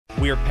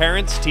We are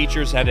parents,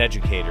 teachers, and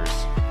educators,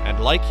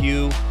 and like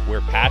you,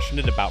 we're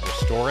passionate about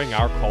restoring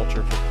our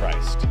culture for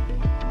Christ.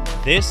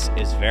 This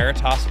is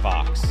Veritas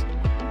Vox,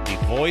 the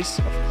voice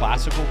of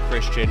classical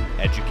Christian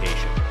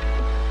education.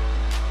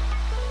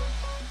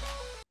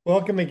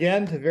 Welcome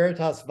again to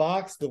Veritas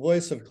Vox, the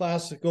voice of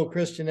classical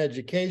Christian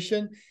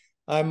education.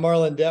 I'm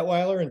Marlon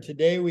Detweiler, and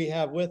today we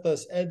have with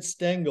us Ed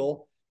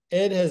Stengel.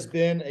 Ed has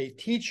been a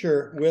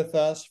teacher with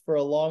us for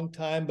a long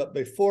time, but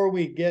before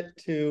we get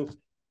to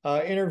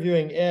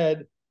interviewing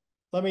Ed,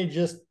 let me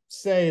just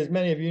say, as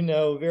many of you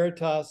know,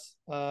 Veritas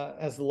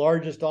has the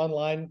largest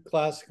online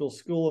classical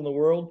school in the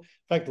world,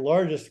 in fact, the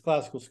largest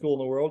classical school in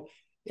the world,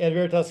 and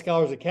Veritas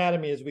Scholars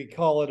Academy, as we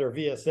call it, or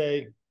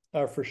VSA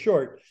for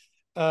short,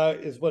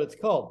 is what it's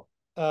called.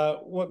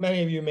 What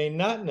many of you may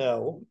not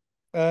know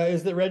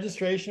is that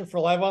registration for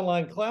live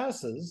online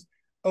classes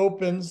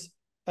opens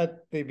at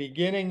the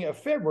beginning of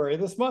February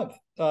this month.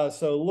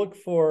 So look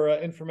for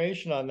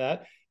information on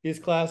that. These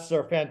classes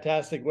are a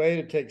fantastic way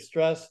to take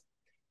stress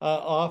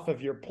off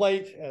of your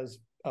plate as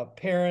a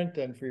parent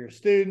and for your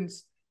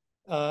students,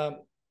 to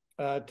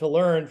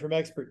learn from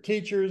expert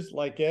teachers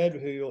like Ed,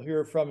 who you'll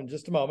hear from in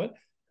just a moment.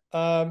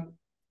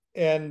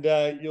 And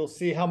you'll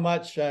see how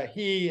much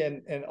he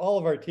and all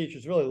of our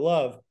teachers really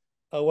love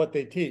what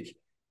they teach.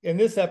 In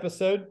this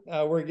episode,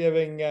 we're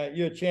giving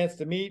you a chance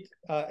to meet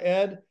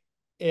Ed.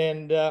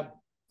 And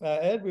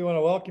Ed, we want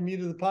to welcome you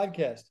to the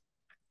podcast.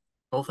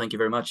 Well, thank you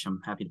very much.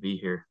 I'm happy to be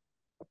here.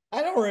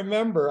 I don't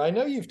remember. I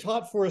know you've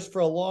taught for us for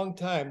a long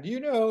time. Do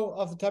you know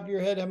off the top of your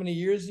head how many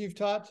years you've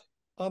taught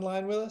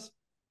online with us?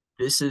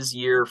 This is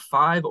year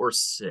 5 or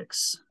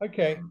 6.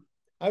 Okay.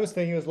 I was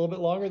thinking it was a little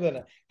bit longer than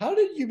that. How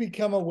did you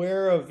become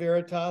aware of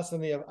Veritas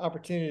and the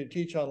opportunity to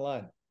teach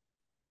online?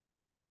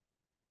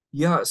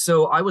 Yeah,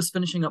 so I was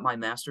finishing up my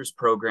master's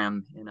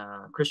program in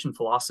Christian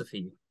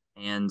philosophy.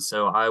 And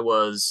so I've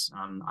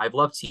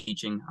loved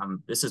teaching.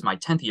 This is my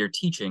 10th year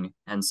teaching.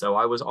 And so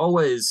I was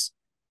always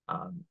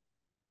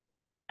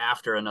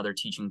after another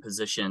teaching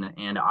position.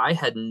 And I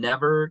had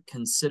never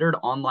considered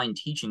online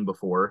teaching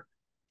before.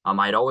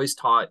 I'd always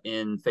taught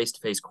in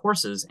face-to-face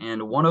courses,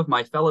 and one of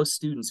my fellow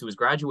students who was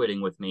graduating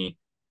with me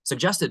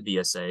suggested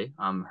VSA.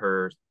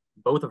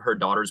 Both of her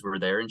daughters were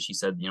there, and she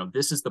said,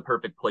 this is the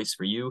perfect place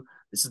for you.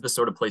 This is the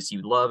sort of place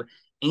you love,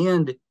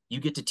 and you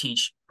get to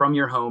teach from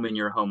your home in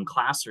your home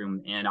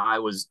classroom. And I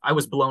was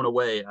blown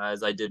away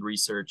as I did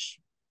research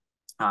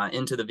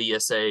into the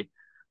VSA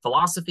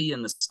philosophy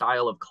and the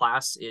style of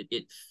class.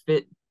 It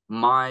fit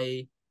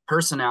my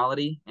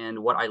personality and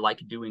what I like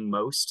doing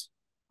most.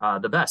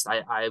 The best.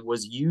 I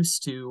was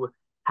used to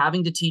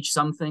having to teach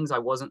some things I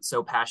wasn't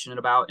so passionate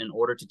about in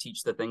order to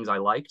teach the things I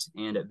liked.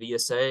 And at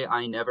VSA,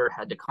 I never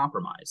had to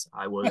compromise.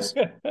 I was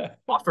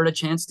offered a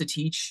chance to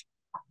teach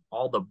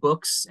all the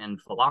books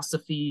and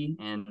philosophy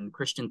and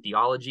Christian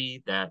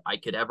theology that I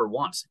could ever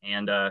want.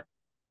 And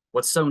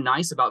what's so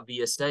nice about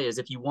VSA is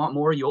if you want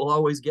more, you'll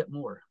always get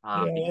more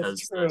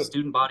because the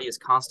student body is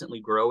constantly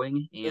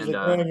growing. There's a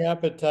growing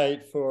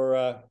appetite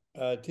for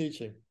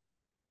teaching.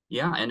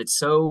 Yeah, and it's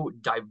so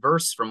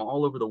diverse from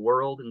all over the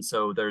world, and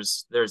so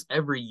there's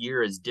every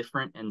year is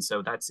different, and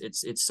so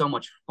it's so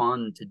much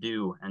fun to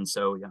do, and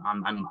so yeah,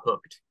 I'm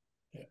hooked.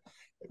 Yeah.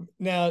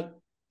 Now,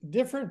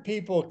 different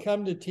people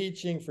come to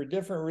teaching for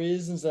different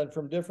reasons and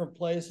from different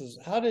places.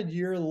 How did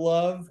your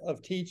love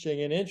of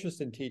teaching and interest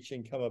in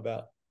teaching come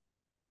about?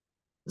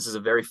 This is a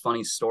very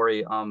funny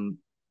story.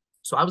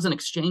 So I was an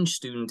exchange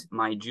student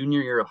my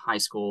junior year of high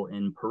school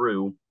in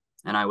Peru,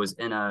 and I was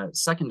in a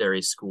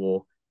secondary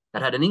school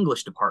that had an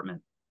English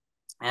department.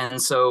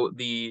 And so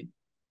the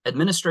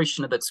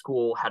administration of that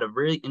school had a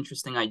very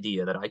interesting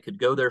idea that I could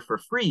go there for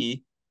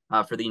free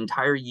for the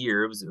entire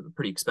year. It was a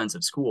pretty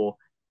expensive school,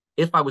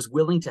 if I was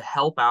willing to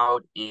help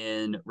out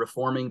in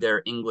reforming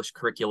their English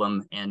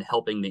curriculum and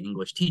helping the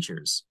English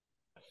teachers,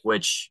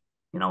 which,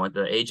 at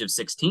the age of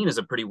 16 is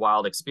a pretty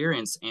wild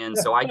experience. And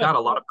so I got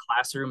a lot of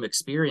classroom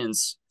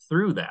experience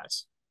through that.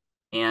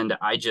 And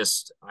I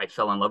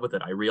fell in love with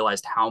it. I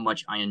realized how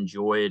much I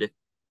enjoyed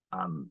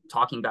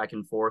talking back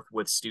and forth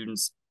with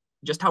students,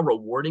 just how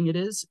rewarding it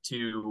is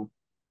to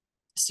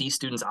see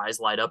students' eyes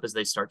light up as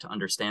they start to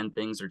understand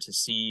things or to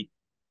see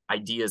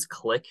ideas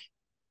click.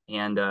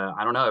 And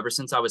I don't know, ever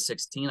since I was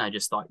 16, I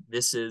just thought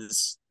this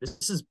is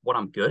what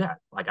I'm good at.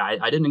 Like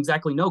I didn't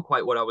exactly know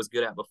quite what I was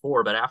good at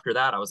before, but after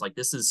that I was like,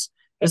 this is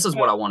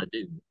what I want to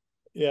do.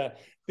 Yeah.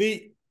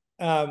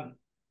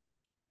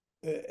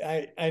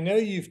 I know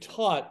you've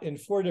taught in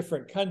 4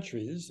 different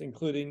countries,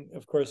 including,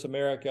 of course,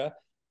 America.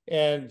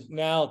 And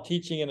now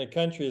teaching in a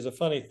country is a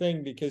funny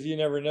thing because you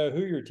never know who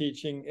you're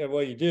teaching.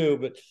 Well, you do,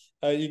 but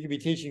you could be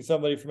teaching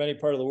somebody from any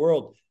part of the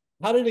world.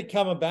 How did it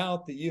come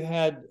about that you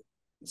had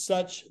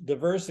such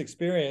diverse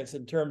experience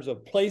in terms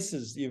of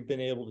places you've been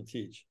able to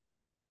teach?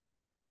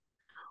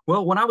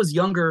 Well, when I was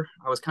younger,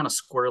 I was kind of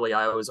squirrely.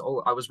 I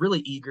was really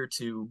eager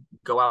to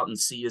go out and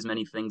see as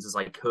many things as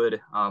I could.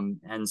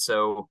 And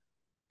so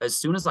as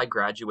soon as I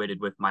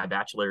graduated with my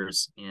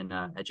bachelor's in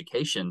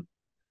education,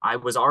 I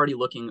was already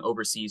looking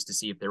overseas to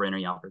see if there were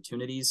any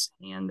opportunities,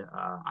 and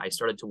I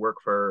started to work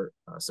for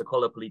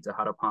Sekolah Pelita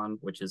Harapan,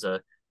 which is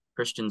a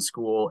Christian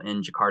school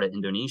in Jakarta,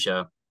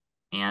 Indonesia.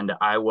 And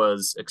I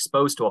was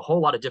exposed to a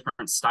whole lot of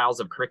different styles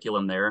of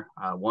curriculum there.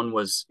 One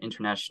was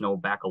International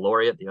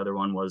Baccalaureate, the other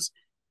one was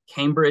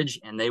Cambridge,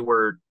 and they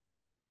were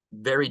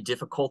very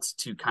difficult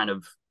to kind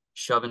of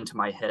shove into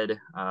my head,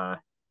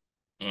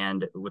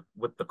 and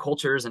with the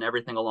cultures and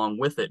everything along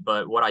with it.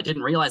 But what I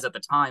didn't realize at the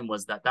time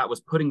was that that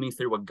was putting me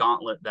through a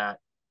gauntlet that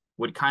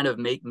would kind of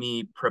make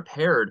me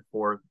prepared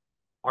for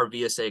our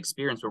VSA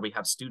experience, where we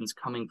have students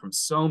coming from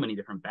so many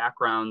different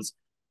backgrounds,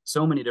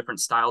 so many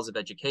different styles of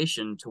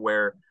education, to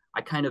where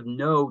I kind of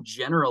know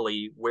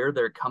generally where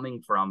they're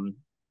coming from.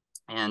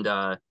 And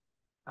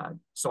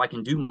so I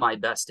can do my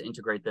best to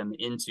integrate them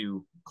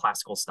into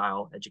classical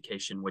style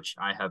education, which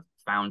I have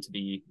found to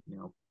be,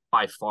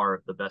 by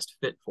far the best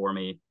fit for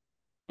me.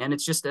 And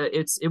it's just,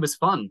 it was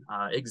fun,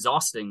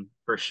 exhausting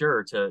for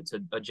sure to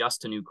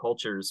adjust to new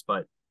cultures.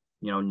 But,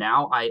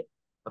 now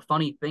a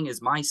funny thing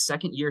is, my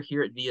second year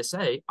here at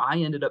VSA, I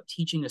ended up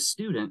teaching a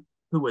student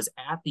who was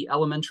at the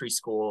elementary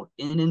school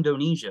in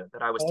Indonesia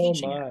that I was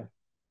teaching at.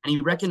 And he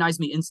recognized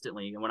me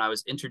instantly. And when I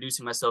was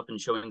introducing myself and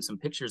showing some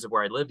pictures of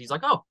where I lived, he's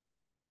like, "Oh,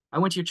 I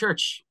went to your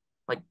church."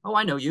 Like, "Oh,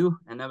 I know you."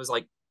 And that was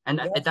like, and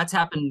that's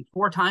happened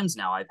 4 times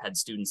now. I've had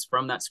students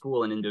from that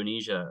school in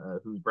Indonesia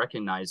who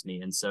recognized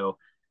me. And so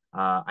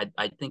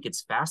I think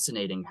it's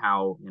fascinating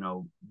how,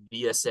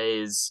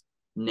 VSA's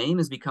name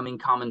is becoming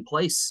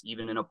commonplace,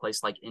 even in a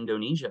place like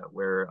Indonesia,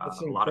 where a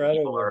lot of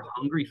people are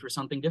hungry for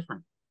something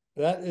different.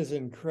 That is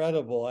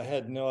incredible. I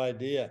had no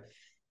idea.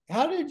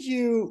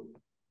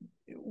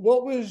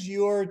 What was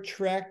your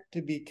trek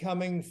to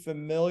becoming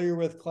familiar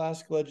with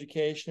classical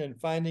education and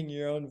finding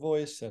your own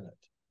voice in it?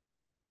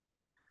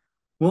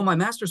 Well, my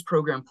master's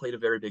program played a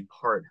very big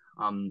part.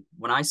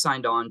 When I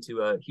signed on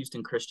to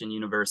Houston Christian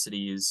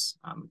University's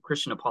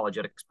Christian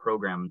apologetics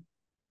program,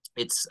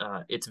 it's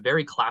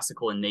very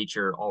classical in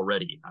nature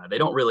already. They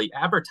don't really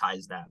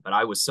advertise that, but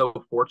I was so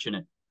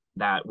fortunate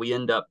that we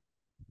end up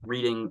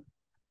reading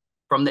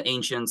from the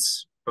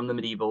ancients, from the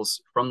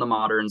medievals, from the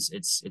moderns.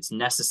 It's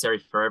necessary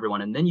for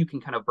everyone. And then you can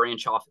kind of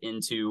branch off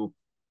into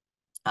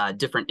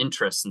different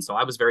interests. And so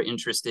I was very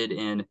interested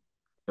in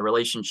the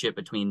relationship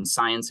between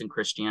science and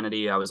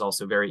Christianity. I was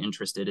also very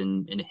interested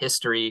in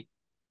history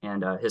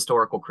and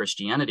historical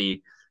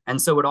Christianity.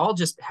 And so it all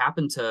just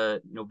happened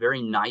to,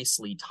 very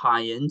nicely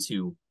tie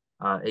into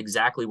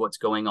exactly what's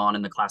going on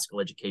in the classical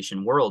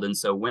education world. And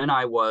so when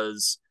I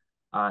was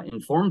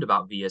informed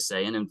about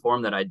VSA and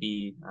informed that I'd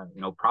be,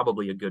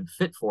 probably a good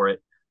fit for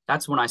it,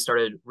 that's when I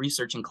started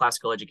researching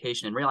classical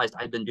education and realized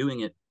I'd been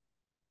doing it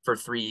for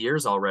 3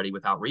 years already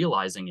without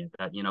realizing it,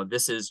 that,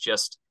 this is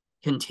just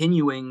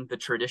continuing the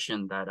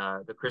tradition that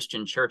the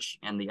Christian church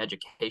and the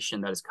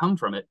education that has come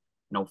from it,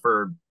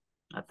 for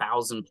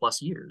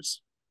 1,000+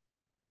 years.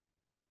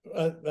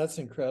 That's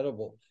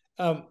incredible.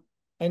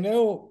 I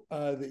know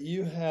that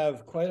you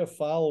have quite a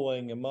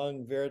following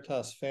among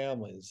Veritas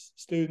families.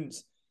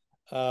 Students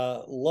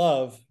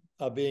love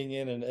being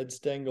in an Ed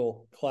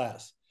Stengel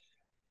class.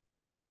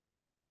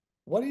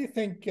 What do you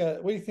think?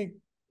 What do you think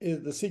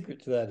is the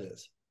secret to that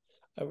is?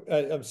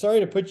 I'm sorry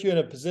to put you in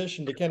a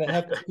position to kind of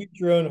have to toot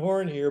your own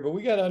horn here, but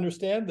we got to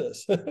understand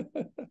this.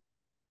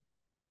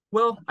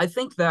 Well, I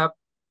think that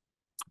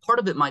part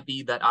of it might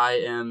be that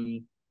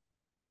I'm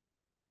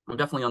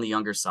definitely on the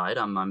younger side.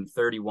 I'm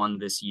 31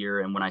 this year,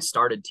 and when I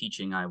started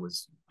teaching, I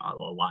was a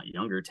lot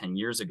younger, 10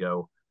 years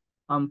ago.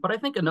 But I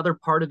think another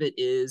part of it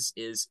is,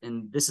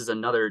 and this is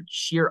another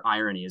sheer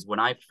irony, is when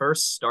I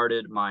first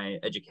started my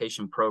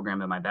education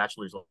program at my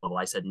bachelor's level,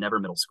 I said never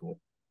middle school.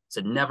 I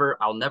said never,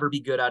 I'll never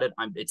be good at it.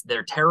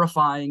 They're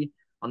terrifying.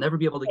 I'll never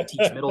be able to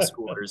teach middle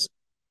schoolers.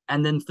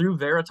 And then through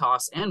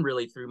Veritas and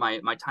really through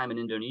my time in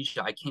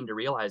Indonesia, I came to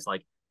realize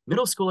like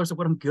middle schoolers are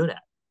what I'm good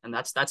at. And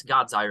that's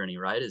God's irony,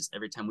 right? Is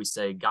every time we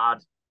say God,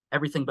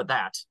 everything but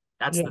that's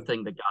the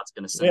thing that God's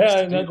going to send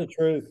us to do. Yeah, the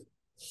truth.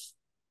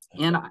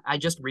 And I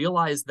just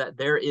realized that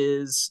there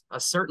is a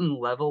certain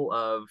level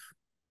of,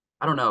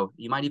 I don't know,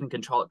 you might even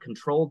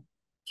controlled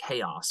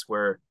chaos,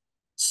 where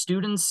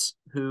students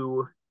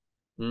who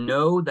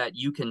know that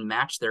you can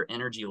match their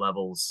energy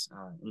levels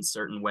in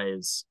certain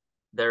ways,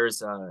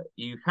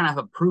 you kind of have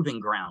a proving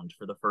ground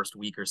for the first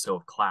week or so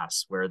of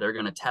class, where they're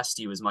going to test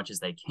you as much as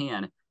they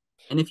can.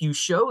 And if you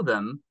show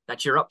them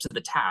that you're up to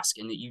the task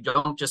and that you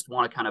don't just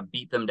want to kind of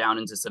beat them down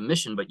into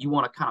submission, but you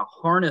want to kind of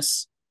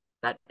harness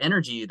that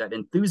energy, that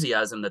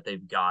enthusiasm that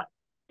they've got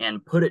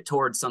and put it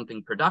towards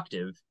something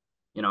productive,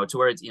 to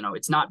where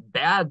it's not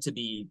bad to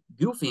be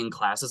goofy in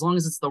class as long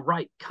as it's the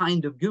right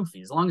kind of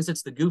goofy, as long as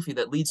it's the goofy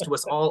that leads to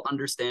us all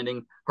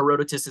understanding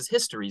Herodotus's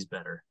histories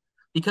better.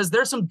 Because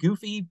there's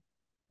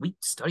we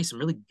study some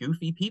really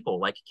goofy people,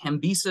 like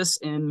Cambyses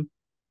in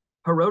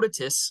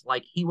Herodotus.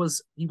 Like he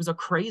was a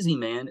crazy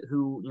man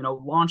who,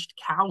 launched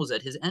cows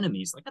at his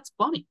enemies. Like, that's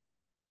funny.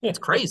 It's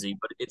crazy,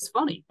 but it's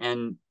funny.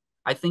 And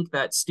I think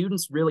that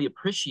students really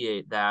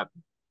appreciate that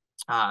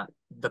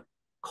the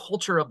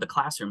culture of the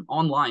classroom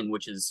online,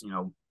 which is,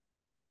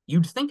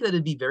 you'd think that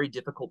it'd be very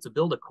difficult to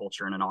build a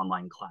culture in an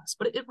online class,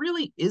 but it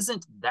really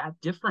isn't that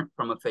different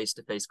from a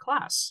face-to-face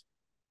class,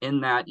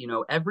 in that, you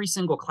know, every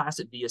single class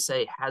at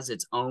VSA has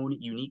its own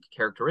unique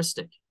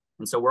characteristic.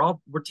 And so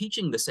we're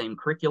teaching the same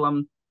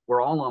curriculum.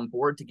 We're all on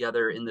board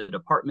together in the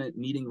department,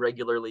 meeting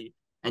regularly,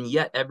 and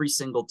yet every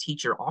single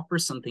teacher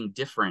offers something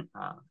different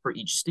for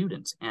each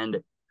student. And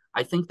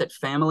I think that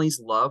families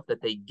love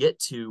that they get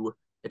to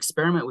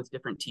experiment with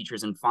different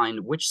teachers and find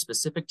which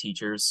specific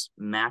teachers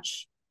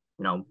match,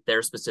 you know,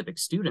 their specific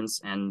students.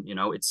 And, you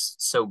know, it's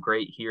so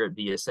great here at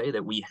VSA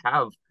that we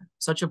have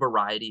such a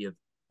variety of,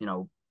 you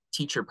know,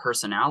 teacher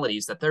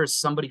personalities, that there's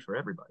somebody for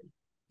everybody.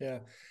 Yeah.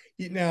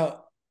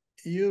 Now,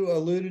 you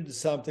alluded to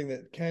something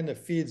that kind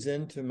of feeds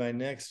into my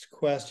next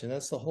question.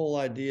 That's the whole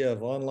idea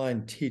of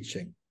online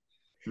teaching.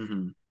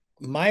 Mm-hmm.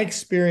 My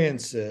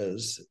experience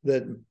is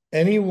that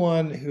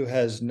anyone who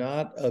has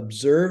not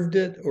observed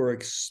it or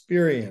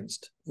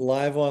experienced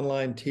live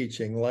online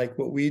teaching like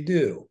what we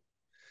do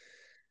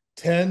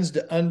tends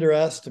to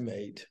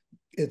underestimate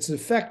its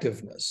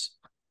effectiveness.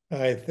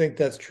 I think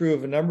that's true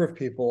of a number of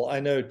people. I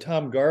know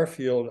Tom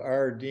Garfield,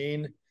 our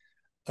Dean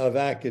of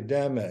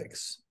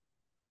Academics,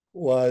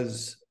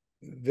 was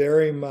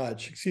very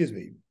much,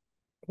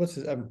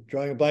 I'm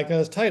drawing a blank on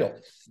his title.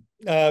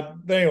 But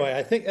anyway,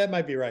 I think that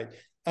might be right.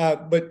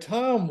 But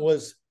Tom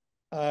was,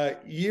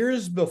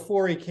 years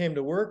before he came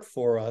to work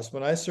for us,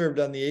 when I served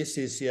on the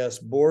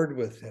ACCS board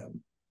with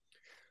him,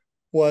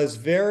 was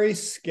very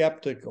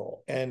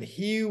skeptical, and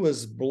he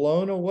was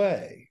blown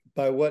away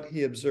by what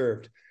he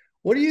observed.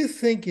 What do you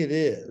think it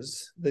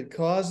is that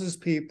causes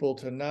people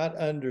to not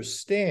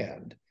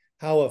understand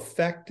how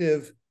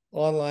effective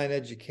online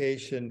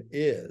education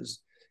is,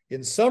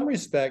 in some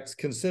respects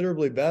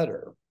considerably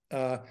better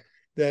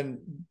than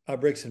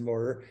bricks and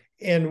mortar?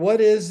 And what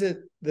is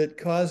it that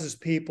causes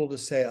people to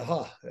say,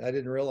 aha, I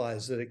didn't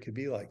realize that it could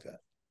be like that?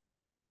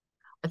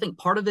 I think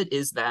part of it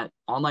is that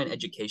online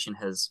education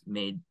has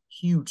made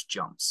huge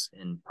jumps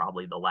in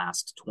probably the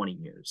last 20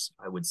 years.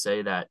 I would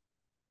say that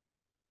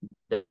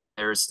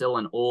there is still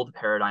an old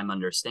paradigm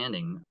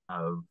understanding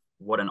of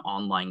what an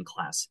online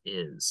class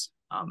is.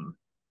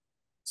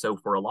 So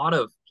for a lot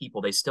of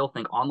people, they still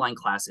think online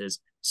class is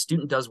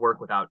student does work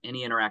without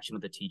any interaction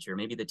with the teacher.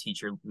 Maybe the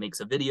teacher makes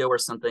a video or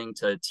something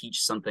to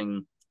teach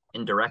something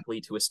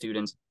indirectly to a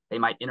student. They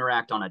might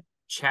interact on a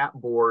chat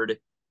board,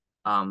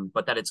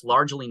 but that it's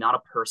largely not a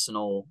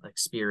personal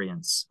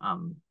experience.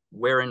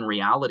 Where in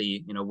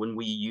reality, you know, when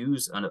we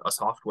use a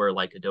software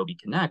like Adobe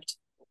Connect,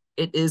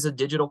 it is a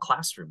digital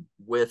classroom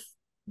with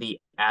the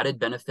added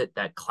benefit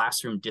that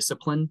classroom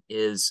discipline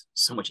is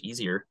so much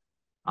easier.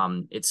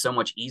 It's so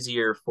much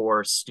easier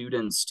for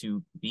students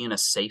to be in a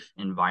safe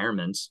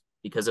environment,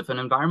 because if an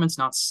environment's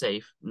not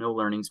safe, no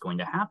learning's going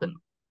to happen.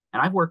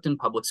 And I've worked in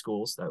public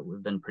schools that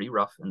have been pretty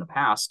rough in the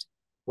past,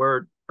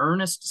 where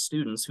earnest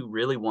students who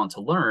really want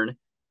to learn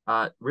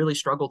really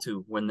struggle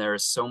to when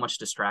there's so much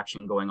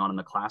distraction going on in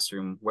the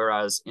classroom.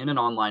 Whereas in an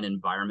online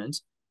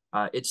environment,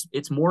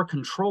 it's more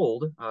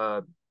controlled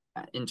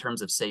in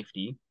terms of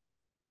safety.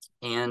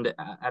 And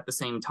at the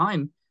same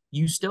time,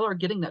 you still are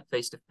getting that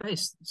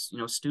face-to-face. You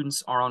know,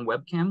 students are on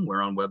webcam,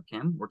 we're on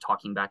webcam, we're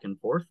talking back and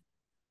forth.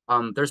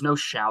 There's no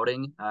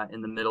shouting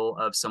in the middle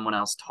of someone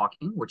else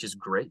talking, which is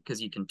great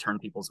because you can turn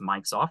people's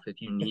mics off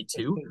if you need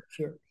to.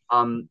 Sure.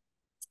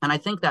 And I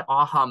think that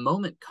aha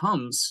moment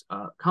comes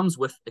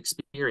with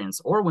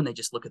experience, or when they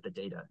just look at the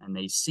data and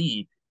they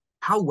see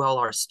how well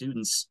our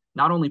students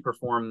not only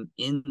perform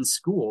in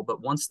school,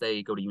 but once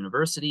they go to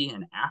university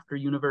and after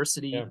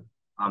university. Yeah.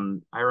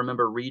 I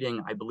remember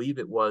reading, I believe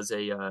it was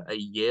a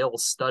Yale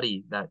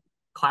study, that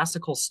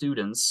classical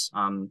students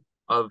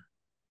of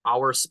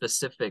our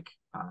specific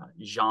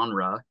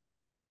genre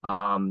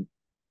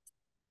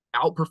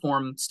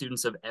outperform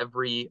students of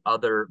every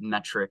other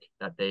metric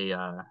that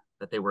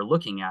they were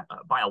looking at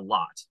by a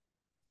lot.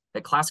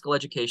 That classical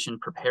education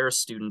prepares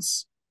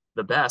students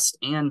the best,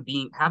 and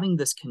having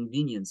this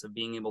convenience of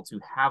being able to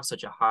have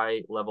such a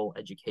high level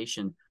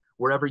education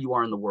wherever you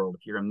are in the world.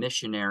 If you're a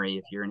missionary,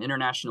 if you're an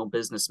international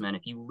businessman,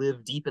 if you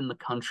live deep in the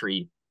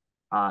country,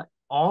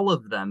 all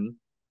of them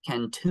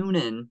can tune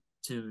in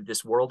to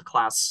this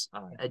world-class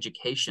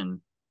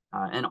education,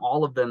 and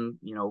all of them,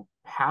 you know,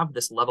 have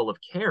this level of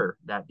care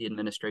that the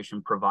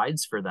administration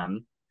provides for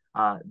them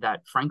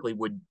that frankly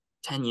would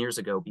 10 years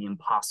ago be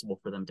impossible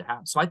for them to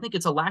have. So I think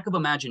it's a lack of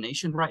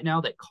imagination right now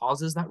that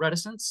causes that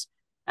reticence.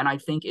 And I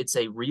think it's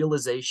a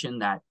realization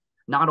that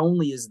not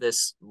only is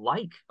this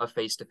like a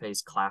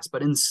face-to-face class,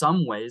 but in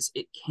some ways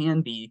it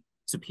can be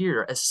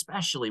superior,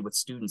 especially with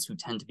students who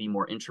tend to be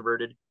more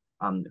introverted,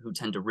 who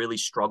tend to really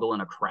struggle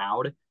in a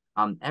crowd.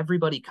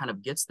 Everybody kind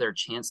of gets their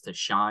chance to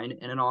shine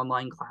in an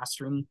online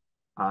classroom.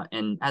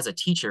 And as a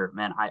teacher,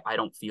 man, I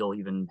don't feel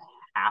even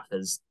half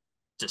as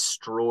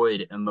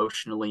destroyed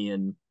emotionally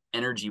and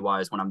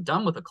energy-wise when I'm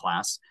done with a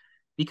class,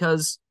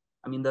 because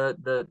I mean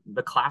the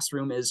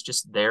classroom is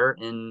just there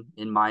in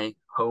my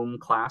home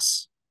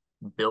class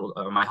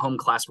my home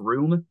class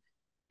room,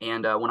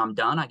 and when I'm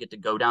done, I get to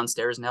go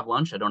downstairs and have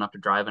lunch. I don't have to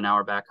drive an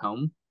hour back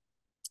home,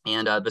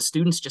 and the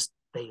students just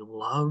they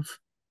love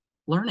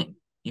learning.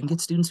 You can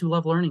get students who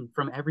love learning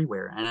from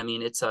everywhere. And I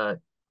mean,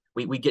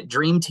 we get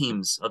dream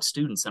teams of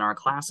students in our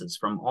classes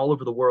from all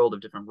over the world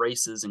of different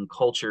races and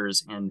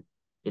cultures. And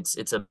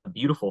it's a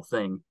beautiful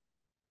thing.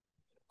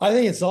 I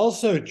think it's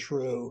also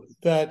true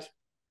that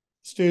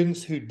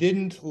students who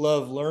didn't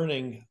love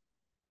learning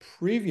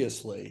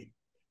previously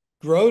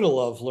grow to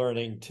love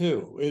learning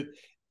too.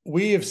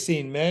 We have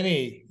seen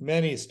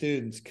many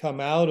students come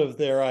out of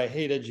their I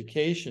hate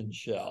education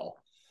shell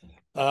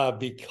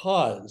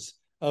because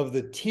of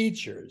the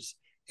teachers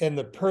and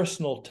the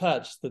personal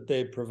touch that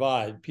they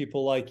provide,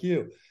 people like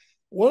you.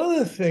 One of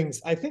the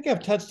things, I think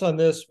I've touched on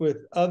this in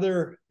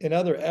other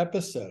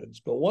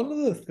episodes, but one of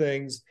the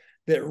things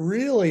that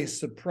really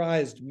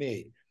surprised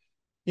me,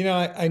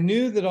 I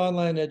knew that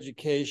online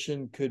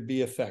education could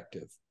be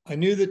effective. I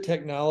knew that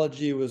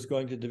technology was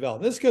going to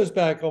develop. This goes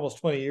back almost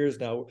 20 years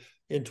now.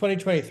 In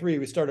 2023,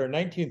 we started our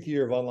 19th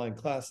year of online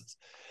classes.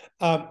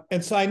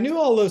 And so I knew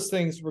all those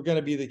things were going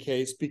to be the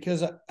case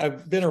because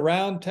I've been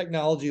around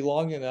technology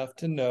long enough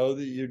to know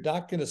that you're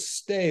not going to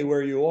stay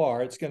where you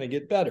are. It's going to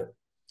get better.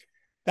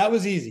 That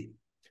was easy.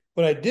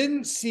 What I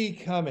didn't see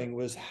coming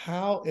was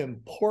how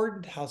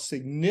important, how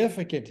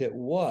significant it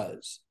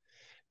was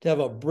to have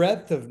a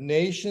breadth of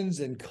nations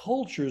and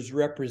cultures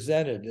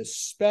represented,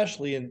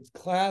 especially in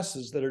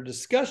classes that are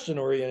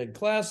discussion-oriented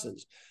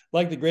classes,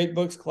 like the great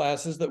books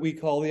classes that we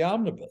call the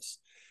omnibus.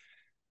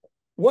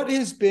 What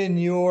has been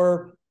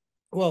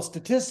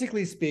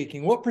statistically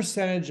speaking, what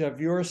percentage of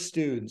your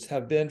students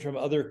have been from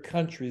other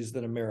countries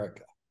than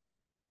America?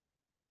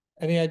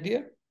 Any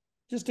idea?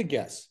 Just a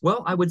guess.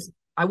 Well, I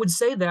would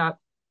say that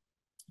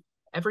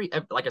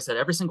like I said,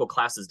 every single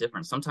class is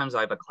different. Sometimes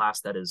I have a class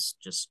that is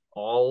just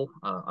all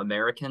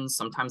Americans.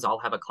 Sometimes I'll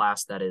have a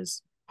class that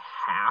is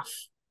half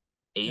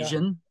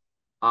Asian.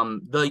 Yeah.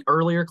 The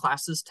earlier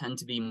classes tend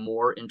to be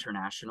more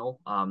international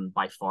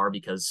by far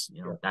because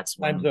that's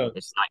when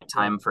it's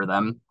nighttime for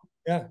them.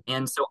 Yeah.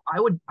 And so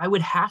I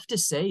would have to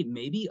say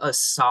maybe a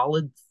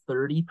solid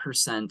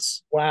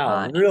 30%.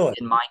 Wow, really?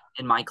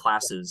 In my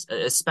classes,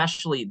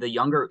 especially the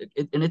younger,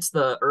 and it's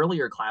the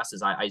earlier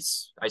classes. I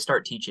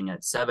start teaching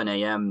at 7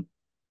 a.m.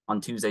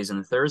 on Tuesdays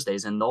and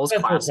Thursdays, and those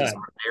Central classes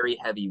time are very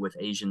heavy with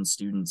Asian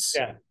students.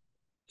 Yeah,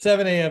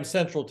 7 a.m.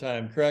 Central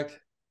Time, correct?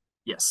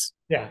 Yes.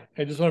 Yeah,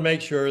 I just want to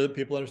make sure that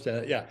people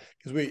understand it. Yeah,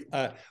 because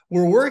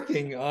we're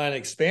working on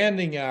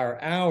expanding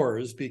our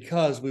hours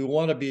because we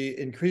want to be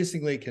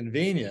increasingly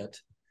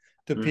convenient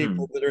to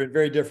people that are in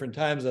very different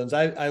time zones.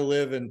 I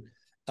live and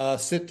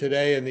sit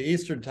today in the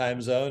Eastern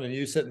time zone, and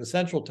you sit in the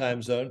Central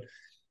time zone,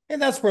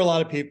 and that's where a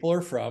lot of people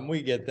are from.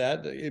 We get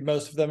that.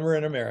 Most of them are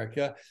in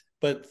America,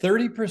 but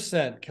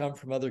 30% come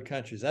from other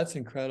countries. That's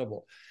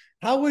incredible.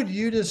 How would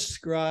you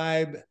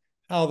describe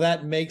how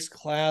that makes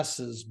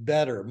classes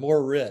better,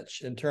 more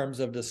rich in terms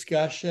of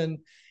discussion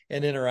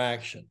and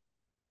interaction?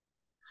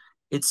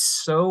 It's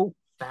so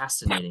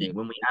fascinating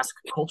when we ask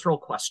cultural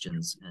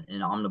questions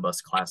in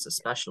omnibus class,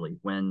 especially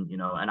when,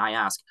 and I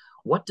ask,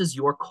 what does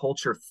your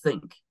culture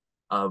think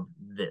of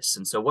this?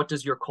 And so what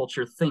does your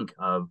culture think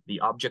of the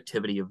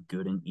objectivity of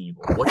good and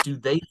evil? What do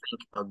they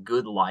think a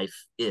good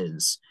life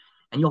is?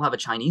 And you'll have a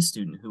Chinese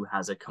student who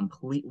has a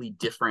completely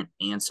different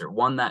answer,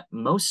 one that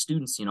most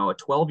students, a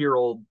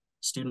 12-year-old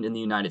student in the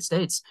United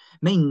States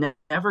may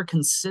never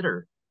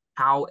consider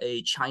how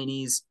a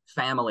Chinese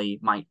family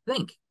might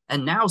think.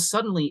 And now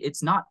suddenly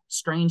it's not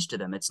strange to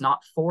them. It's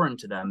not foreign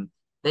to them.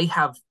 They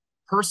have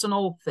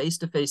personal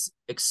face-to-face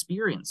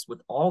experience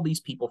with all these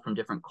people from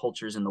different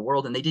cultures in the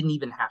world, and they didn't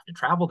even have to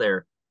travel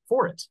there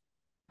for it.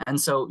 And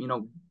so,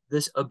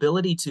 this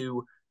ability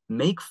to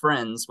make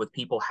friends with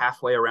people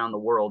halfway around the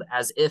world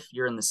as if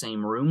you're in the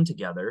same room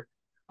together,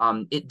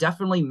 it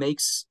definitely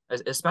makes,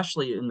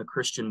 especially in the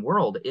Christian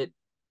world, it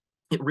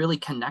really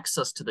connects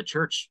us to the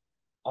church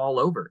all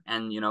over.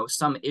 And,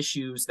 some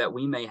issues that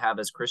we may have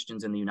as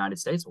Christians in the United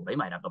States, well, they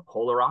might have the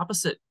polar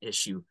opposite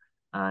issue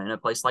in a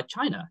place like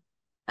China.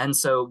 And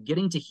so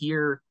getting to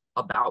hear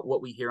about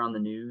what we hear on the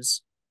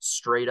news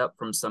straight up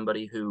from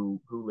somebody who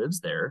lives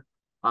there,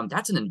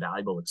 that's an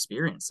invaluable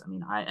experience. I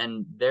mean,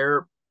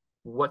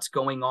 what's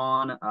going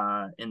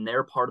on in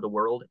their part of the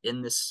world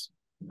in this,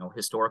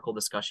 historical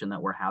discussion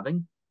that we're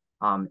having,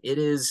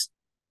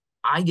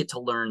 I get to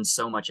learn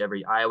so much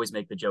I always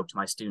make the joke to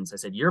my students. I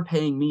said, you're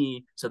paying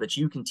me so that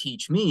you can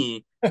teach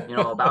me,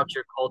 about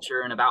your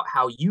culture and about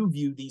how you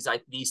view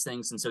these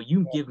things. And so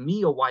you give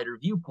me a wider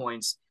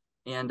viewpoints.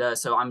 And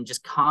so I'm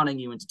just conning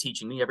you into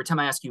teaching me. Every time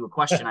I ask you a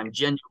question, I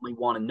genuinely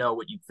want to know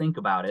what you think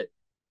about it.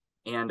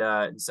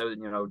 And so,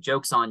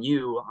 joke's on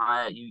you.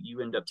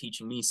 You end up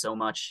teaching me so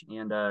much.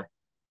 And,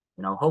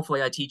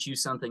 hopefully I teach you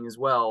something as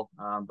well.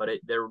 But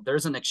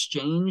there's an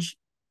exchange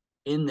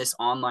in this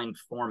online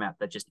format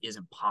that just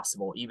isn't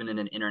possible, even in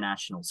an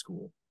international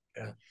school.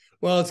 Yeah.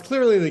 Well, it's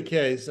clearly the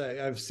case.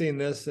 I've seen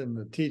this in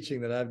the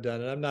teaching that I've done,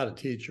 and I'm not a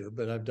teacher,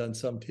 but I've done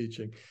some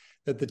teaching,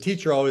 that the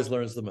teacher always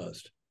learns the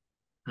most.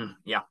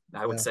 Yeah,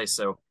 I would say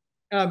so.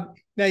 Now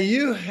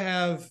you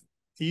have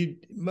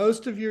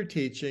most of your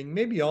teaching,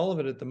 maybe all of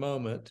it at the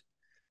moment,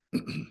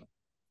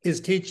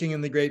 is teaching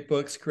in the Great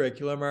Books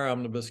curriculum, our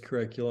omnibus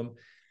curriculum.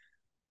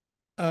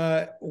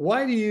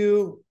 Where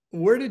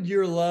did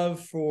your love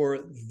for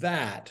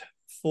that,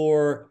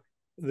 for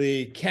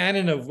the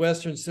canon of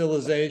Western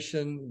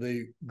civilization,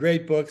 the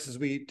great books, as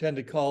we tend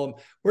to call them,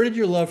 where did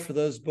your love for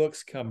those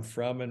books come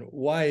from? And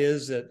why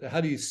is it?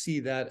 How do you see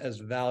that as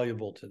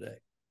valuable today?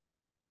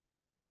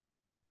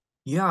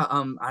 Yeah,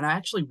 and I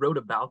actually wrote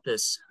about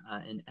this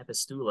in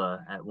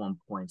Epistula at one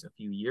point a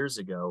few years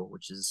ago,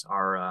 which is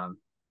our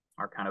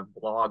kind of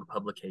blog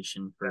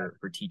publication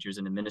for teachers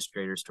and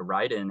administrators to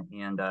write in.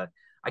 And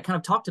I kind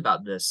of talked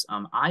about this.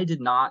 I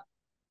did not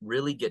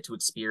really get to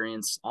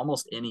experience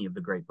almost any of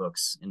the great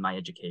books in my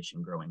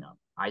education growing up.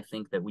 I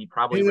think that we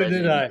probably read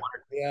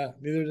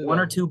maybe one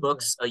or two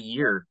books a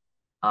year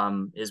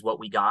is what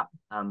we got.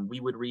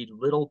 We would read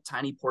little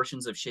tiny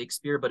portions of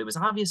Shakespeare, but it was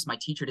obvious my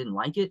teacher didn't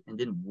like it and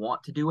didn't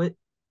want to do it.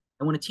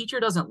 And when a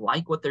teacher doesn't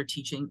like what they're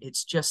teaching,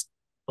 it's just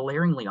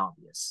blaringly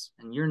obvious.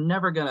 And you're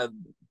never going to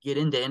get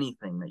into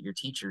anything that your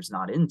teacher's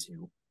not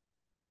into.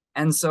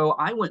 And so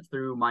I went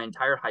through my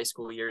entire high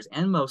school years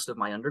and most of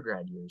my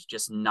undergrad years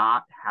just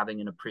not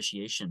having an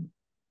appreciation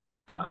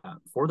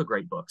for the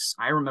great books.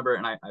 I remember,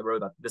 and I wrote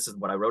about, this is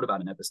what I wrote about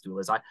in Epistula,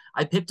 is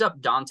I picked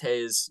up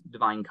Dante's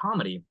Divine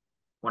Comedy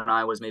when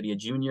I was maybe a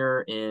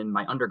junior in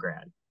my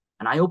undergrad.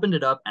 And I opened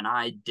it up and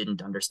I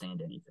didn't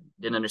understand anything.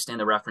 Didn't understand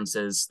the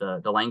references.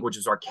 The language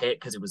was archaic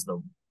because it was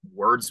the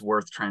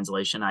Wordsworth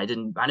translation. I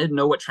didn't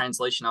know what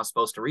translation I was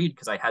supposed to read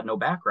because I had no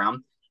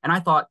background. And I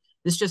thought,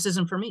 this just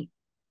isn't for me.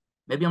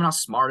 Maybe I'm not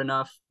smart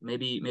enough.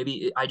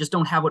 Maybe I just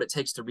don't have what it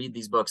takes to read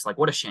these books. Like,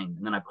 what a shame.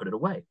 And then I put it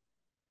away.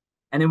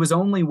 And it was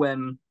only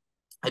when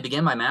I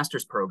began my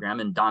master's program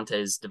and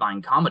Dante's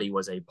Divine Comedy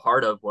was a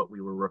part of what we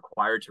were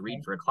required to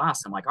read for a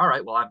class. I'm like, all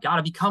right, well, I've got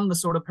to become the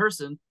sort of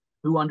person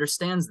who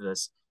understands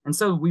this. And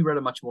so we read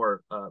a much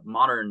more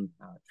modern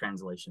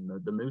translation,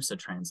 the Musa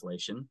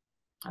translation,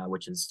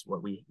 which is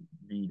what we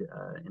read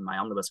in my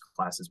omnibus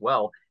class as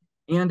well.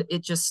 And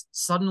it just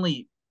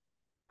suddenly,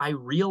 I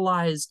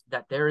realized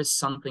that there is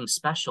something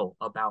special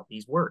about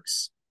these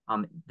works.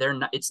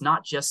 It's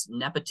not just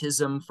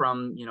nepotism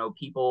from,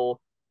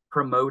 people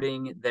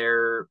promoting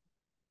their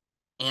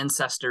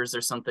ancestors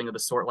or something of the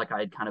sort, like I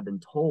had kind of been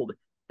told,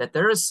 that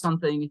there is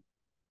something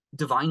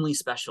divinely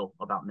special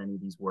about many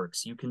of these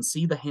works. You can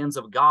see the hands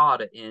of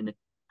God in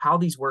how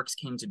these works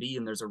came to be,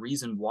 and there's a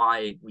reason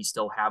why we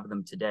still have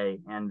them today.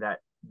 And that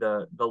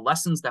the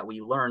lessons that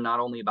we learn, not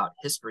only about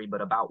history,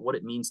 but about what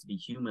it means to be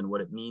human,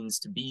 what it means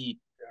to be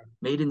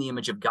made in the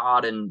image of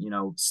God and,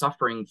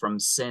 suffering from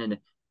sin.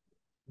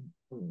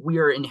 We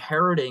are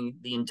inheriting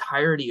the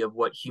entirety of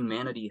what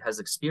humanity has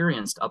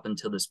experienced up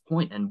until this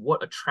point. And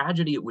what a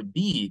tragedy it would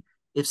be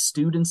if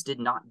students did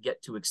not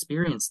get to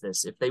experience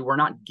this, if they were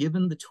not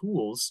given the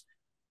tools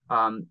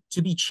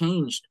to be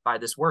changed by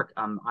this work.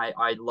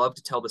 I love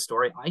to tell the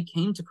story. I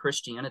came to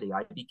Christianity.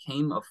 I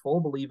became a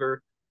full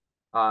believer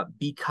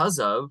because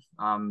of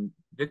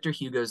Victor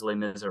Hugo's Les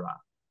Miserables,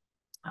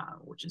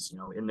 which is,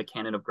 in the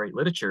canon of great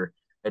literature.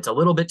 It's a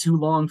little bit too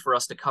long for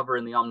us to cover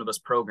in the omnibus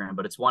program,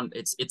 but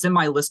it's in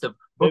my list of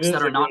books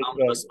that are not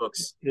omnibus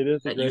books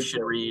that you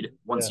should read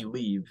once you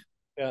leave.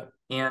 Yeah.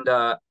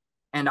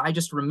 And I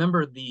just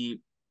remember the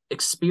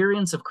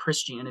experience of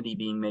Christianity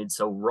being made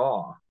so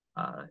raw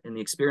in the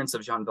experience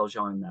of Jean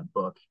Valjean in that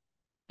book.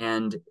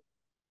 And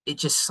it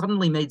just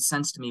suddenly made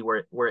sense to me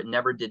where it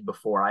never did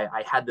before.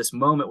 I had this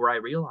moment where I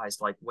realized,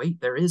 like, wait,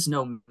 there is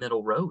no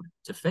middle road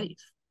to faith.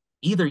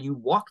 Either you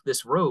walk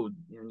this road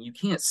and you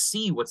can't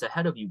see what's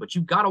ahead of you, but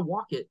you've got to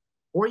walk it,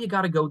 or you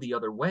got to go the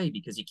other way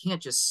because you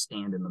can't just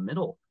stand in the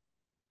middle.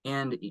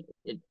 And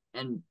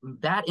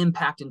that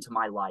impact into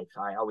my life,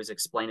 I always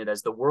explain it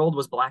as the world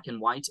was black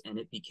and white and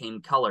it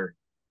became color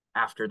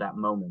after that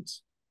moment.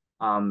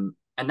 And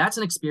that's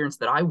an experience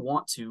that I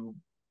want to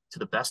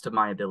the best of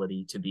my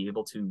ability, to be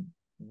able to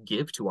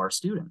give to our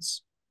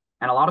students.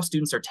 And a lot of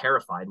students are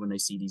terrified when they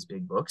see these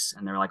big books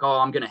and they're like, oh,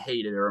 I'm going to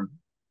hate it, or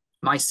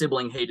my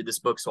sibling hated this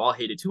book, so I'll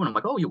hate it too. And I'm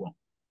like, oh, you won't.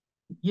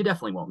 You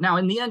definitely won't. Now,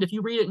 in the end, if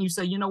you read it and you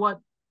say, you know what,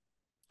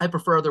 I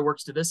prefer other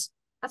works to this,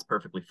 that's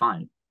perfectly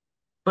fine.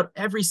 But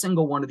every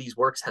single one of these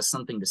works has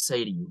something to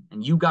say to you,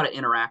 and you got to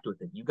interact with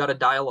it. You got to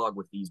dialogue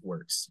with these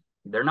works.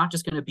 They're not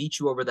just going to beat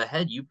you over the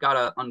head. You've got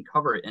to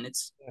uncover it, and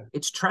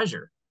it's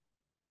treasure.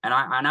 And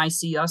I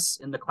see us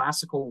in the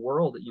classical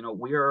world,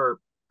 we are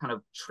kind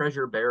of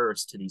treasure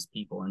bearers to these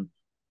people.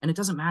 And it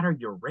doesn't matter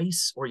your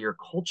race or your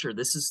culture.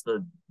 This is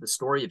the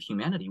story of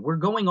humanity. We're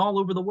going all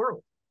over the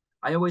world.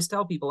 I always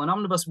tell people in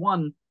Omnibus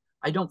 1,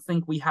 I don't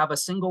think we have a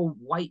single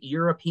white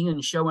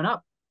European showing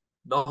up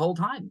the whole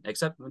time,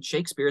 except with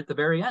Shakespeare at the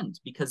very end,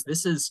 because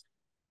this is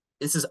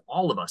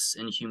all of us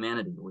in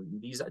humanity.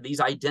 These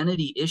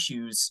identity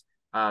issues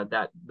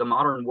that the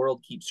modern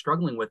world keeps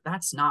struggling with,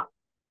 that's not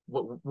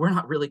what we're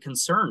not really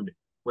concerned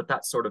with,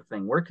 that sort of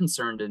thing. We're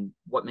concerned in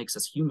what makes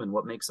us human,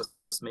 what makes us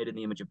made in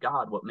the image of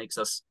God, what makes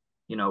us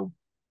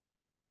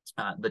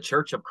the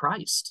Church of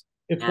Christ.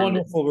 It's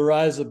wonderful to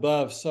rise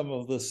above some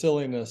of the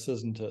silliness,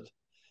 isn't it?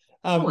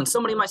 And so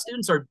many of my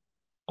students are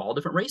all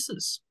different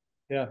races.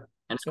 Yeah.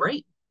 And it's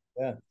great.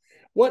 Yeah.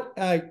 What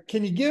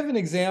can you give an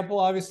example?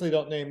 Obviously,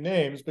 don't name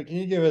names, but can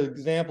you give an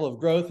example of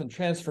growth and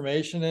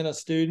transformation in a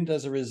student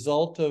as a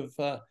result of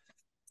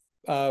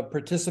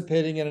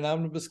participating in an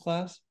omnibus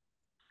class?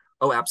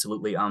 Oh,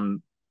 absolutely.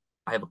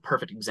 I have a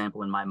perfect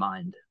example in my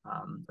mind.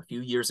 A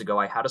few years ago,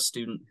 I had a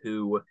student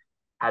who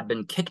had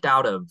been kicked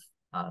out of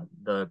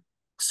the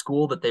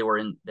school that they were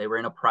in. They were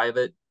in a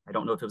private, I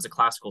don't know if it was a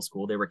classical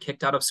school. They were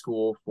kicked out of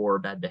school for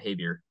bad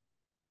behavior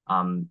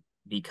um,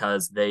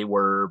 because they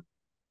were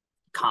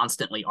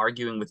constantly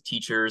arguing with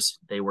teachers.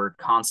 They were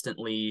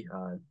constantly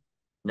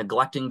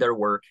neglecting their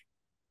work.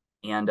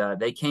 And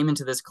they came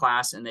into this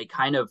class and they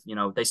kind of,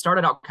 they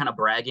started out kind of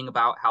bragging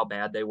about how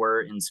bad they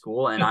were in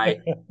school.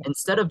 And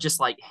instead of just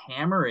like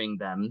hammering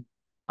them,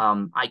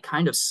 I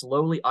kind of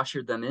slowly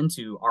ushered them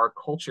into our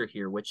culture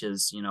here, which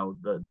is,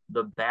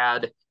 the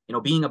bad,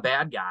 being a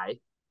bad guy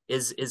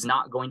is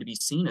not going to be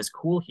seen as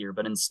cool here.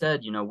 But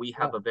instead, we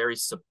have a very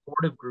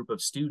supportive group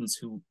of students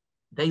who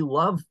they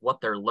love what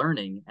they're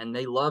learning and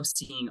they love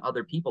seeing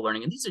other people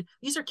learning. And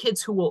these are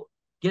kids who will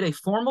get a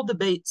formal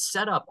debate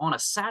set up on a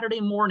Saturday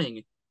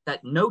morning that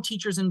no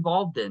teacher's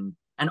involved in,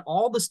 and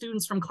all the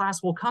students from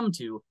class will come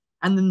to,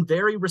 and then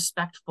very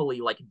respectfully,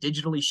 like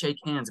digitally shake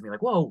hands and be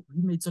like, whoa,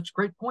 you made such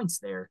great points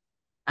there.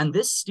 And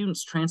this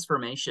student's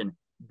transformation,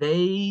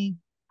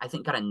 I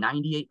think, got a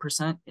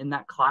 98% in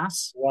that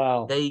class.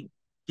 Wow. They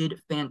did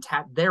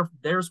fantastic.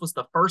 Theirs was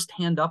the first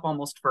hand up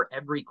almost for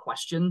every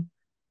question.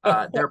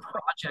 Their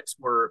projects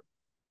were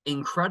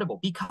incredible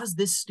because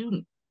this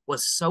student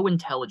was so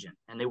intelligent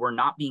and they were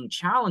not being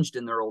challenged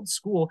in their old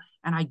school.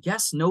 And I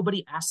guess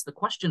nobody asked the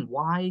question,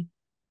 why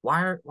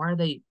are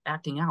they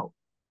acting out?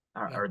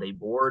 Are they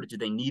bored? Do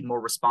they need more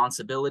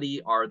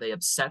responsibility? Are they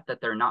upset that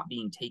they're not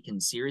being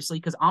taken seriously?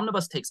 Because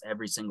Omnibus takes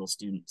every single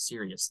student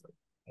seriously.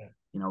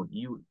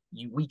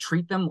 We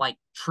treat them like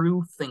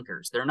true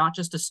thinkers. They're not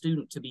just a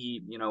student to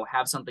be,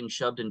 have something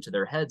shoved into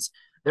their heads.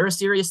 They're a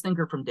serious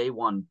thinker from day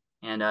one.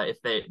 And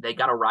if they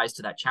got to rise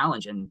to that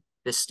challenge, and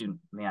this student,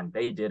 man,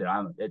 they did it.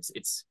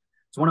 It's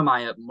one of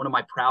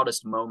my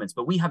proudest moments.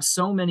 But we have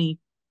so many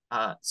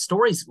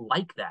stories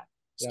like that.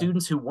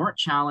 Students who weren't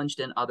challenged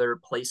in other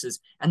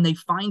places, and they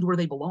find where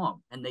they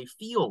belong, and they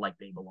feel like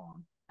they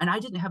belong. And I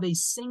didn't have a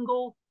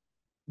single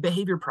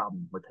behavior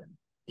problem with him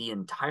the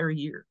entire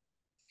year.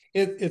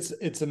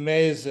 It's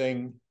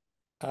amazing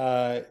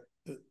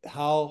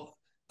how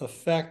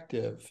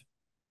effective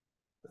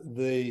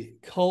the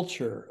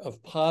culture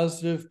of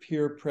positive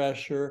peer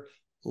pressure,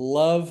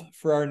 love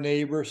for our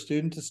neighbor,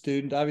 student to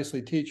student,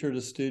 obviously teacher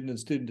to student and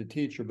student to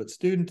teacher, but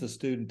student to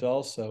student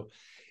also,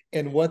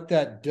 and what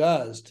that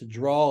does to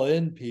draw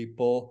in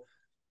people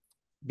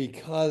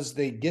because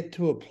they get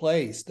to a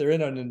place, they're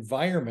in an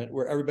environment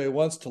where everybody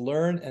wants to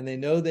learn and they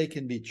know they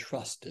can be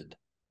trusted.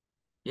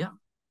 Yeah.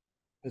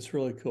 It's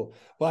really cool.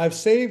 Well, I've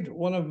saved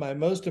one of my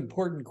most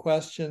important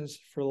questions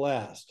for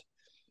last.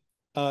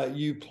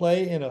 You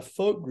play in a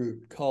folk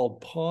group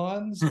called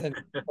Pawns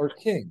or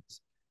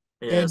Kings.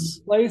 Yes. And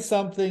you play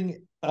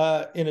something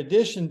in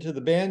addition to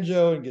the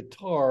banjo and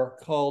guitar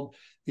called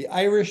the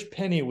Irish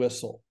penny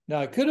whistle. Now,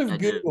 I could have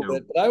Googled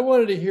it, but I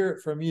wanted to hear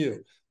it from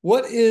you.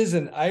 What is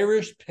an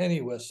Irish penny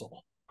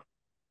whistle?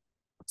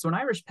 So an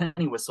Irish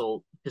penny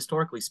whistle,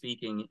 historically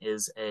speaking,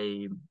 it's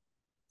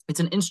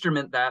an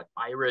instrument that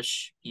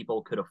Irish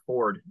people could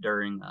afford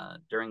during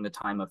the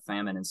time of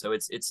famine, and so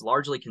it's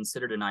largely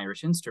considered an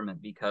Irish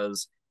instrument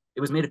because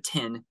it was made of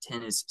tin.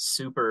 Tin is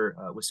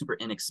was super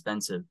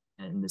inexpensive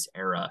in this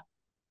era,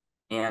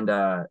 and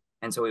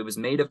so it was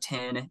made of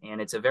tin, and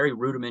it's a very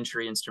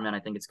rudimentary instrument. I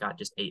think it's got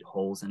just 8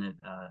 holes in it.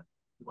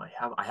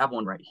 I have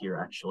one right here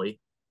actually.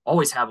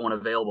 Always have one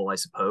available, I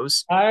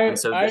suppose. I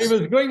was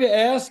going to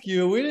ask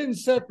you, we didn't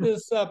set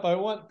this up. I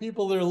want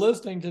people that are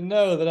listening to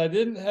know that I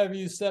didn't have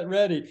you set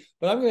ready,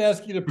 but I'm going to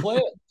ask you to play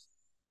it.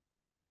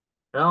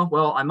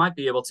 Well, I might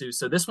be able to.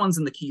 So this one's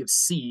in the key of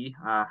C.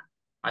 I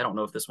don't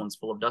know if this one's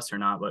full of dust or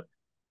not, but.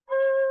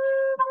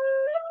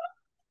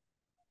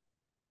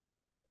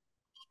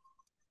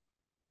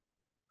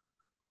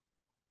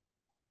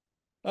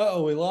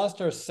 Uh-oh, we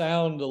lost our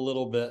sound a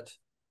little bit.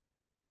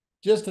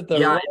 Just at the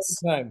right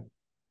time.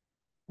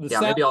 The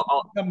sound maybe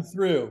I'll come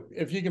through.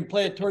 If you can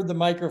play it toward the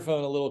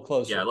microphone a little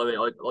closer. Yeah,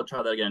 I'll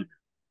try that again.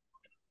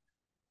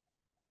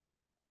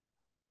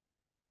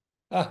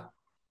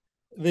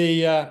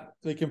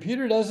 The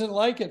computer doesn't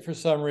like it for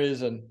some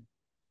reason.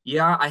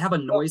 Yeah, I have a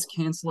noise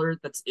canceller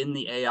that's in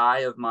the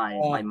AI of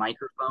my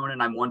microphone,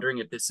 and I'm wondering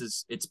if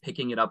it's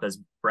picking it up as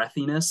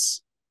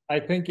breathiness. I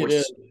think it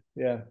is.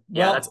 Yeah.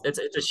 Yeah, well,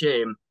 it's a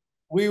shame.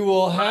 We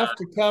will have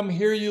to come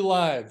hear you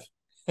live.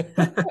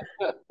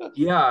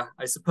 Yeah,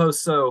 I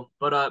suppose so.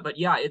 But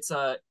yeah, it's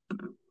a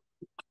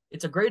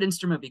great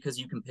instrument because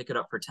you can pick it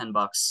up for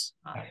 $10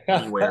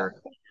 anywhere.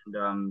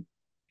 You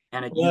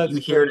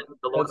hear it in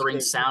the Lord of the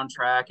Rings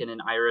soundtrack and in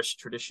Irish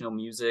traditional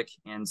music.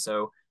 And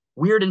so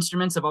weird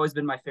instruments have always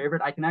been my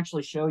favorite. I can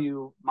actually show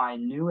you my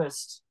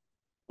newest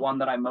one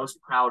that I'm most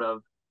proud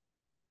of.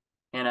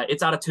 And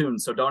it's out of tune,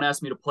 so don't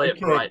ask me to play it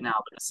for right now.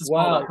 But this is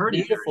called a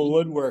hurdy-gurdy. Beautiful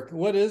woodwork.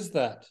 What is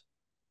that?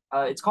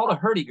 It's called a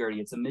hurdy-gurdy.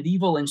 It's a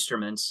medieval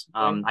instrument.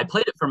 I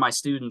played it for my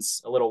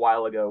students a little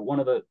while ago. One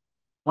of the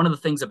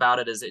things about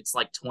it is it's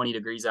like 20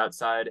 degrees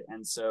outside,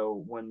 and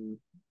so when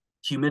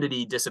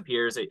humidity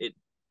disappears, it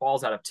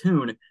falls out of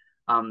tune.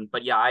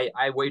 But yeah,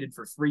 I waited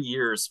for 3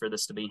 years for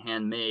this to be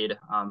handmade.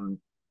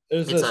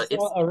 There's It's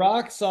a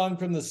rock song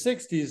from the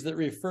 60s that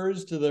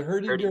refers to the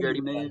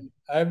hurdy-gurdy man.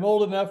 I'm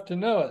old enough to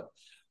know it.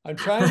 I'm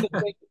trying to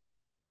think.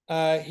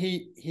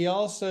 He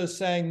also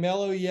sang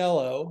Mellow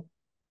Yellow.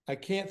 I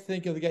can't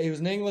think of the guy. He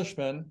was an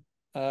Englishman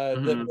that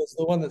was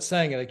the one that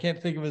sang it. I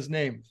can't think of his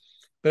name.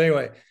 But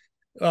anyway,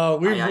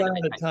 we've run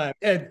out of time.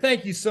 Ed,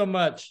 thank you so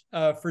much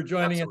for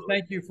joining us.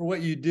 Thank you for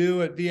what you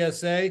do at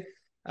VSA.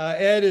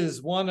 Ed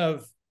is one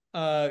of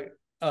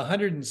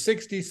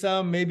 160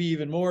 some, maybe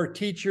even more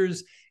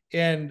teachers.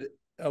 And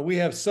we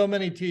have so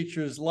many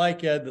teachers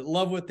like Ed that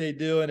love what they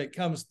do, and it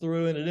comes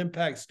through and it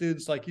impacts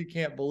students like you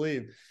can't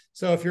believe.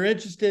 So if you're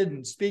interested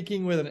in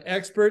speaking with an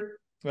expert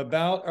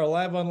about our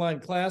live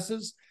online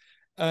classes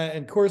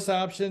and course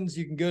options,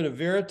 you can go to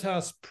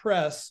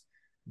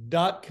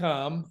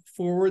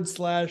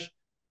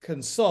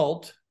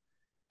veritaspress.com/consult.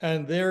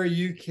 And there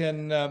you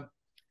can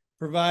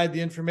provide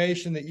the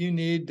information that you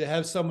need to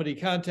have somebody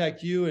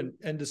contact you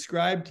and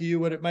describe to you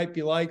what it might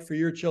be like for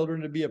your children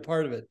to be a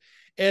part of it.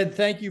 Ed,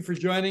 thank you for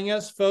joining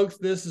us. Folks,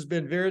 this has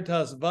been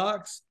Veritas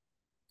Vox,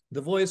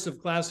 the voice of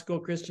classical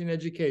Christian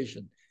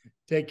education.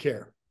 Take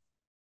care.